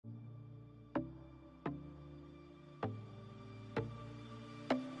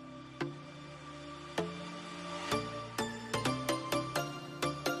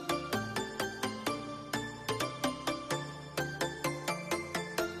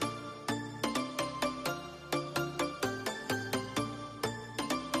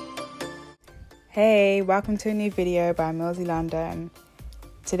Hey, welcome to a new video by Millsy London.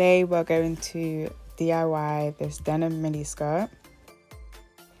 Today we're going to DIY this denim mini skirt.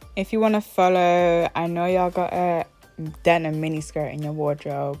 If you want to follow, I know y'all got a denim mini skirt in your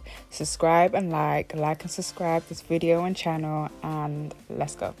wardrobe. Subscribe and like and subscribe this video and channel, and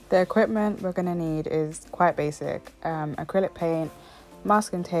let's go. The equipment we're gonna need is quite basic. Acrylic paint,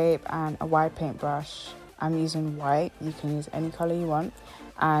 masking tape, and a wide paintbrush. I'm using white, you can use any color you want.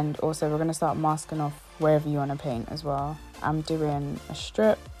 And also we're going to start masking off wherever you want to paint as well. I'm doing a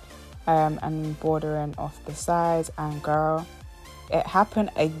strip and bordering off the sides, and girl, it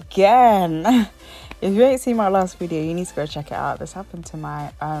happened again. If you ain't seen my last video, you need to go check it out. This happened to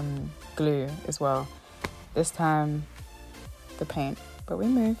my glue as well. This time the paint, but we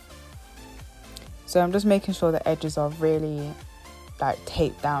move. So I'm just making sure the edges are really like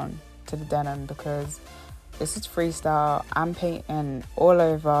taped down to the denim because this is freestyle. I'm painting all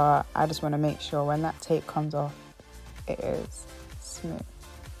over. I just want to make sure when that tape comes off, it is smooth.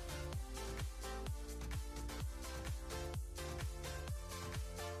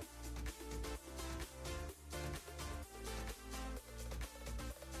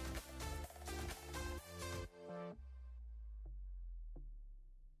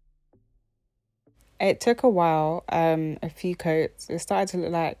 It took a while, a few coats. It started to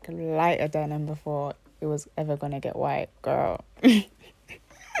look like lighter denim before it was ever gonna get white, girl. This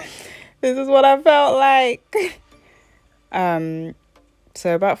is what I felt like. So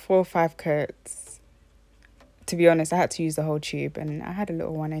about 4 or 5 coats. To be honest, I had to use the whole tube, and I had a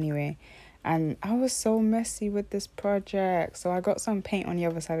little one anyway. And I was so messy with this project. So I got some paint on the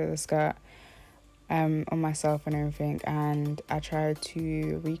other side of the skirt, on myself and everything, and I tried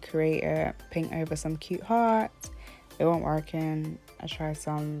to recreate it, paint over some cute hearts. It wasn't working. I tried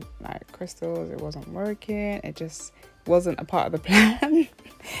some like crystals, it wasn't working. It just wasn't a part of the plan.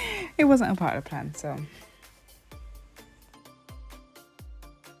 It wasn't a part of the plan. So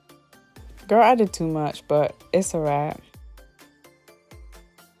girl, I did too much, but it's alright.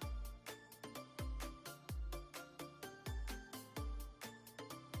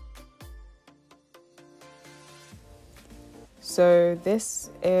 So this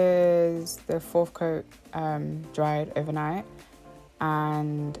is the 4th coat dried overnight,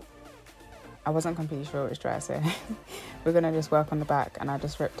 and I wasn't completely sure it was dry, so we're gonna just work on the back, and I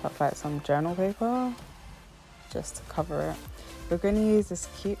just ripped up like some journal paper just to cover it. We're gonna use this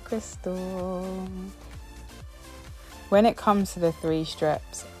cute crystal. When it comes to the 3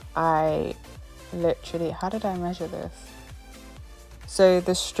 strips, I literally, how did I measure this? So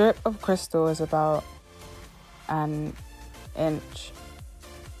the strip of crystal is about an inch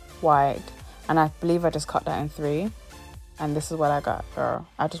wide, and I believe I just cut that in 3, and this is what I got, girl.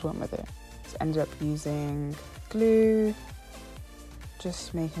 I just went with it. So ended up using glue,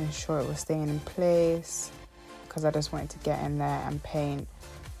 just making sure it was staying in place because I just wanted to get in there and paint.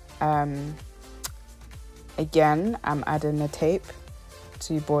 Again, I'm adding the tape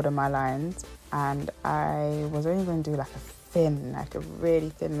to border my lines, and I was only going to do like a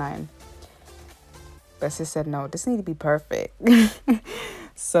really thin line. But sis said, no, this needs to be perfect.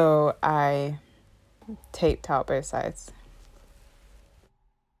 So I taped out both sides.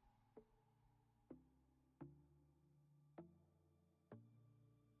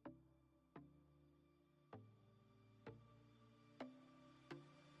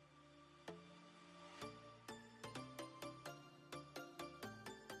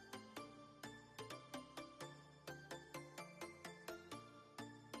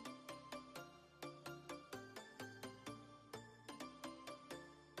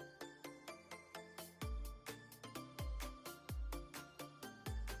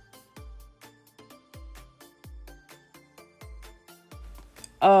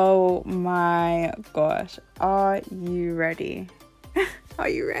 Oh my gosh, are you ready? Are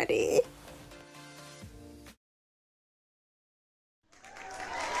you ready?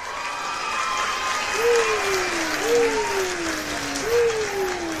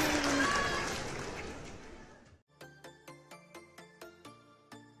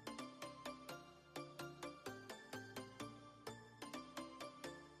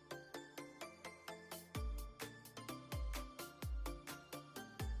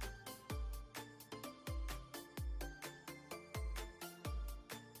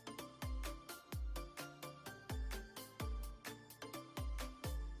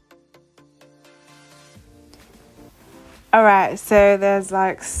 All right, so there's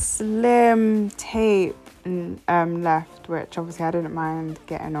like slim tape left, which obviously I didn't mind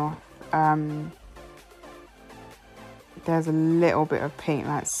getting off. There's a little bit of paint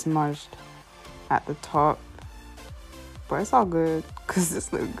like smudged at the top, but it's all good because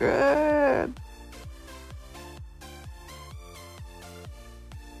this looks good.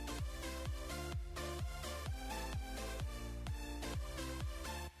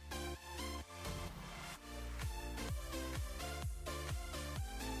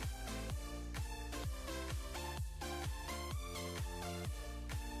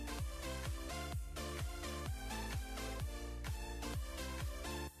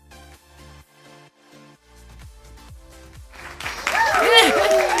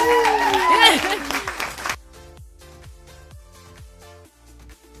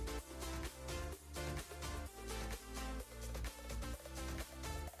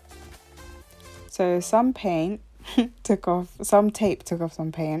 So some paint took off, some tape took off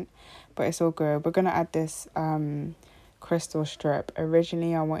some paint, but it's all good. We're gonna add this crystal strip.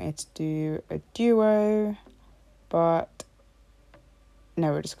 Originally I wanted to do a duo, but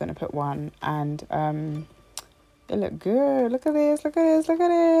no, we're just gonna put one, and it looked good. Look at this, look at this, look at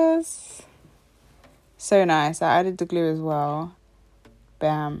this. So nice. I added the glue as well.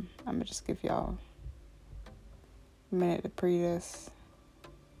 Bam. I'm gonna just give y'all a minute to pre this.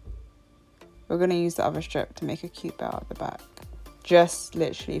 We're gonna use the other strip to make a cute belt at the back. Just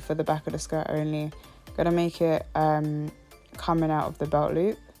literally for the back of the skirt only. Gonna make it coming out of the belt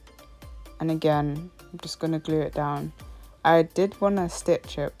loop. And again, I'm just gonna glue it down. I did want to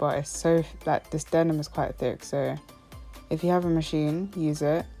stitch it, but it's so, like, this denim is quite thick, so if you have a machine, use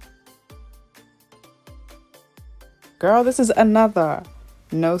it. Girl, this is another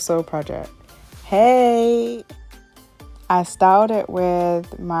no-sew project. Hey! I styled it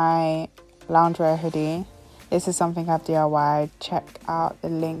with my loungewear hoodie. This is something I've DIYed. Check out the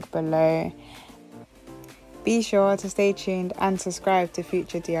link below. Be sure to stay tuned and subscribe to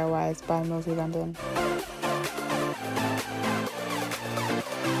future DIYs by Iccyy London.